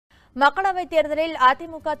மக்களவைத் தேர்தலில்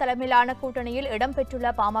அதிமுக தலைமையிலான கூட்டணியில் இடம்பெற்றுள்ள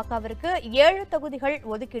பாமகவிற்கு 7 தொகுதிகள்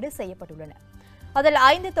ஒதுக்கீடு செய்யப்பட்டுள்ளன. அதில்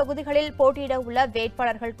 5 தொகுதிகளில் போட்டியிட உள்ள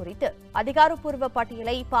வேட்பாளர்கள் குறித்து அதிகாரப்பூர்வ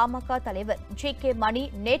பட்டியலை பாமக தலைவர் ஜி.கே. மணி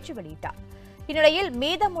நேற்று வெளியிட்டார். இந்நிலையில்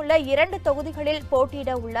மீதமுள்ள 2 தொகுதிகளில்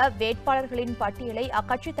போட்டியிட உள்ள வேட்பாளர்களின் பட்டியலை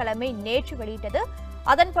அக்கட்சி தலைமை நேற்று வெளியிட்டது.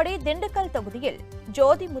 அதன்படி திண்டுக்கல் தொகுதியில்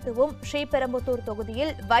ஜோதிமுத்துவும், ஸ்ரீபெரும்புதூர்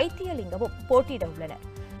தொகுதியில் வைத்தியலிங்கமும் போட்டியிட உள்ளனர்.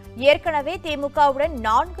 ஏற்கனவே திமுகவுடன்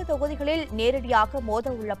 4 தொகுதிகளில் நேரடியாக மோத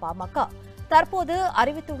உள்ள பாமக தற்போது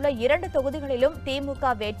அறிவித்துள்ள 2 தொகுதிகளிலும்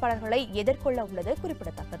திமுக வேட்பாளர்களை எதிர்கொள்ள உள்ளது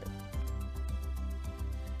குறிப்பிடத்தக்கது.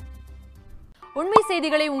 உண்மை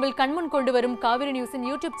செய்திகளை உங்கள் கண்முன் கொண்டு வரும் காவிரி நியூஸின்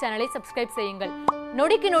யூடியூப் சேனலை சப்ஸ்கிரைப் செய்யுங்கள்.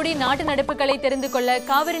 நொடிக்கு நொடி நாட்டு நடப்புகளை தெரிந்து கொள்ள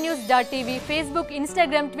kaaverinews.tv, Facebook,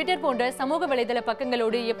 Instagram, Twitter போன்ற சமூக வலைதள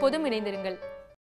பக்கங்களோடு எப்போதும் இணைந்திருங்கள்.